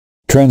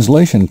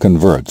Translation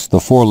converts the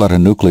 4-letter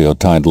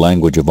nucleotide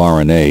language of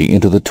RNA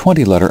into the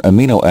 20-letter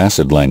amino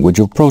acid language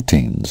of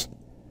proteins.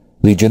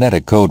 The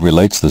genetic code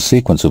relates the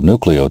sequence of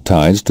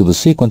nucleotides to the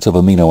sequence of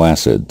amino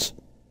acids.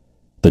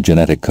 The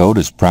genetic code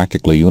is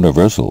practically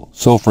universal,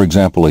 so for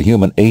example a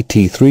human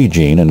AT3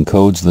 gene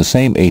encodes the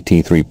same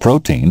AT3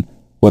 protein,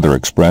 whether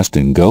expressed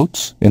in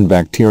goats, in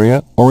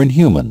bacteria, or in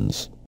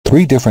humans.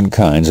 3 different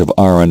kinds of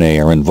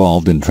RNA are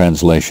involved in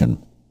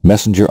translation: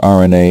 messenger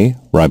RNA,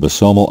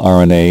 ribosomal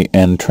RNA,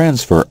 and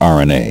transfer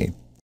RNA.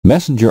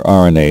 Messenger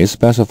RNA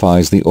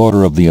specifies the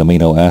order of the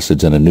amino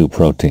acids in a new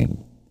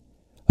protein.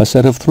 A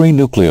set of 3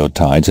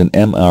 nucleotides in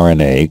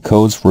mRNA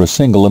codes for a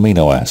single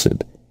amino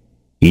acid.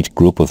 Each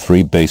group of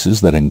 3 bases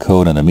that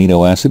encode an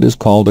amino acid is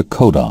called a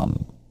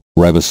codon.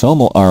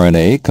 Ribosomal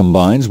RNA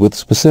combines with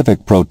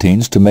specific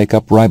proteins to make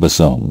up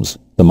ribosomes,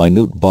 the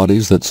minute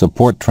bodies that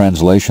support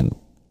translation.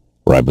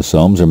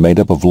 Ribosomes are made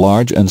up of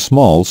large and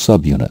small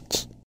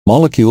subunits.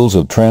 Molecules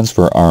of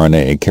transfer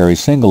RNA carry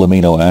single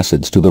amino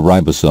acids to the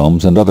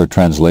ribosomes and other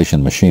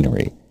translation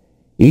machinery.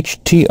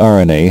 Each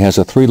tRNA has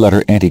a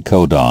 3-letter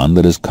anticodon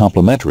that is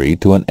complementary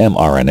to an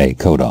mRNA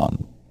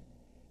codon.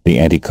 The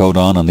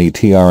anticodon on the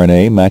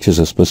tRNA matches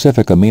a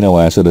specific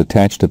amino acid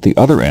attached at the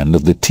other end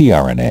of the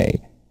tRNA.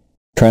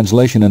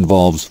 Translation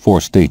involves 4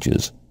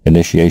 stages: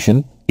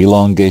 initiation,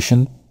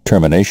 elongation,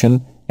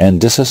 termination, and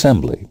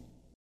disassembly.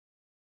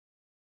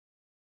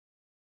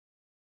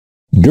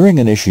 During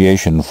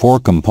initiation, 4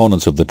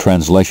 components of the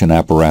translation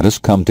apparatus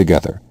come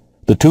together: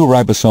 the 2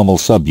 ribosomal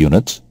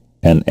subunits,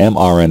 an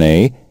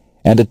mRNA,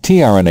 and a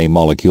tRNA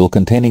molecule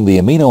containing the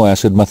amino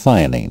acid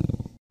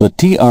methionine. The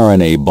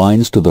tRNA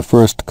binds to the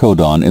first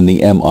codon in the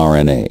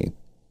mRNA.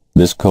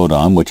 This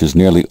codon, which is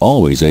nearly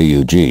always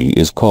AUG,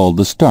 is called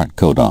the start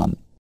codon.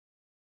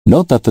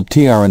 Note that the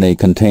tRNA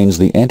contains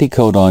the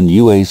anticodon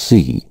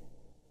UAC.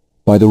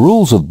 By the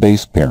rules of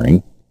base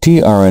pairing,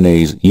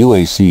 tRNA's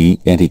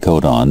UAC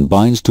anticodon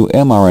binds to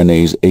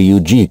mRNA's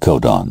AUG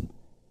codon.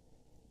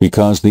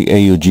 Because the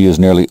AUG is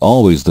nearly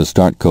always the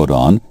start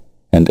codon,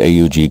 and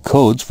AUG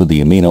codes for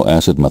the amino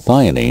acid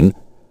methionine,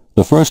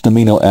 the first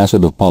amino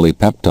acid of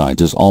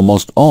polypeptides is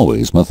almost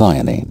always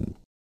methionine.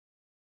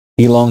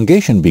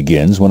 Elongation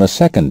begins when a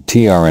second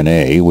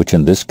tRNA, which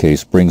in this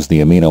case brings the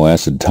amino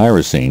acid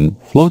tyrosine,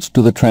 floats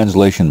to the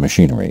translation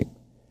machinery.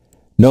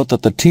 Note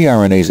that the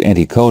tRNA's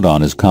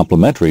anticodon is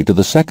complementary to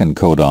the second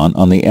codon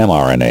on the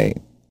mRNA.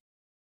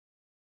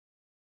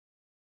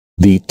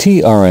 The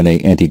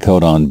tRNA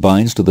anticodon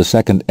binds to the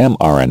second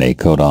mRNA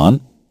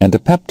codon, and a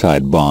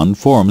peptide bond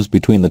forms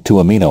between the 2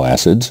 amino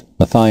acids,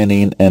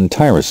 methionine and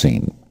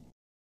tyrosine.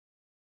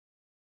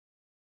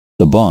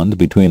 The bond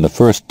between the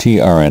first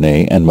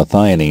tRNA and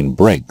methionine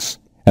breaks,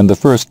 and the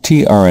first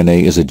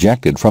tRNA is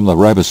ejected from the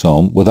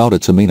ribosome without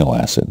its amino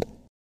acid.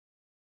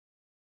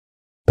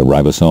 The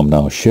ribosome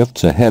now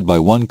shifts ahead by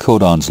 1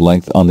 codon's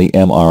length on the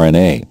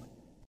mRNA.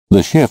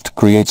 The shift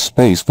creates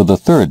space for the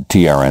third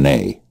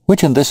tRNA,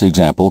 which in this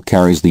example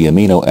carries the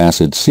amino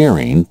acid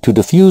serine to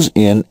diffuse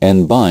in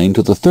and bind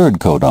to the third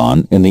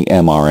codon in the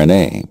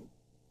mRNA.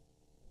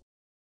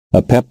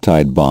 A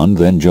peptide bond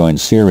then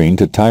joins serine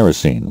to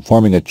tyrosine,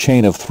 forming a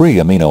chain of 3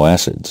 amino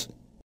acids.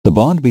 The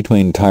bond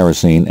between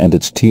tyrosine and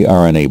its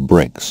tRNA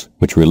breaks,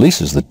 which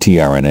releases the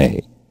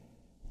tRNA.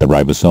 The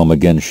ribosome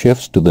again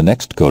shifts to the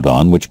next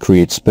codon, which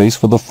creates space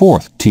for the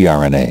 4th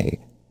tRNA.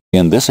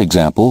 In this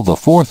example, the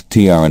 4th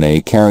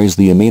tRNA carries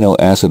the amino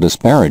acid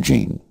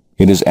asparagine.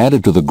 It is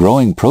added to the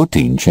growing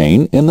protein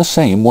chain in the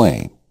same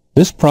way.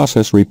 This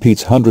process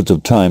repeats hundreds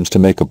of times to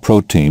make a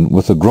protein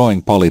with the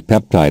growing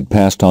polypeptide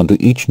passed on to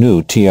each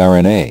new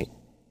tRNA.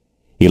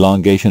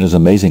 Elongation is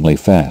amazingly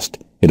fast.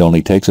 It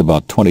only takes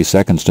about 20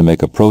 seconds to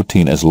make a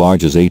protein as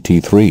large as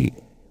AT3,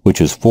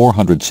 which is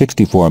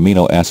 464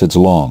 amino acids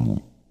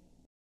long.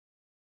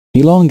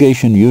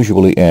 Elongation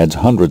usually adds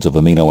hundreds of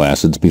amino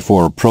acids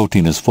before a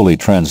protein is fully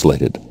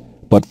translated,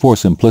 but for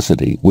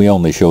simplicity, we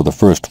only show the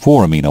first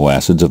 4 amino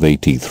acids of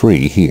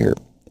AT3 here.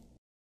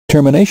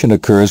 Termination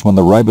occurs when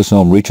the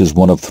ribosome reaches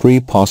one of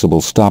 3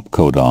 possible stop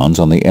codons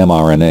on the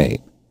mRNA.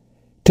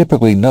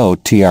 Typically, no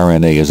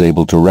tRNA is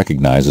able to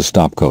recognize a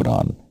stop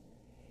codon.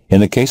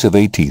 In the case of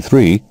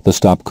AT3, the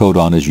stop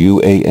codon is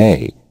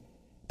UAA.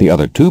 The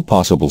other 2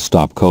 possible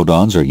stop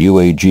codons are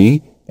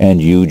UAG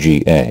and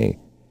UGA.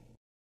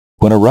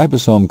 When a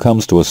ribosome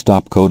comes to a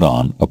stop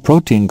codon, a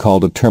protein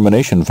called a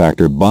termination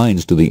factor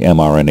binds to the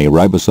mRNA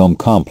ribosome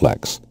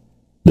complex.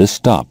 This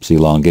stops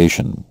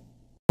elongation.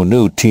 For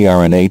new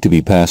tRNA to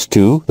be passed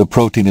to, the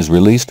protein is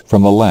released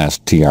from the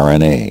last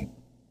tRNA.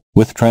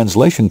 With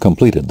translation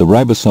completed, the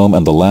ribosome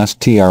and the last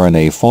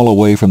tRNA fall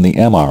away from the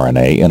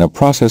mRNA in a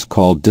process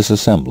called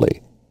disassembly.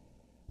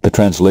 The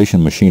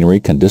translation machinery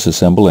can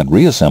disassemble and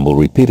reassemble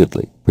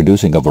repeatedly,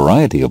 producing a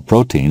variety of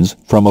proteins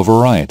from a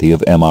variety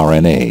of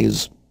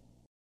mRNAs.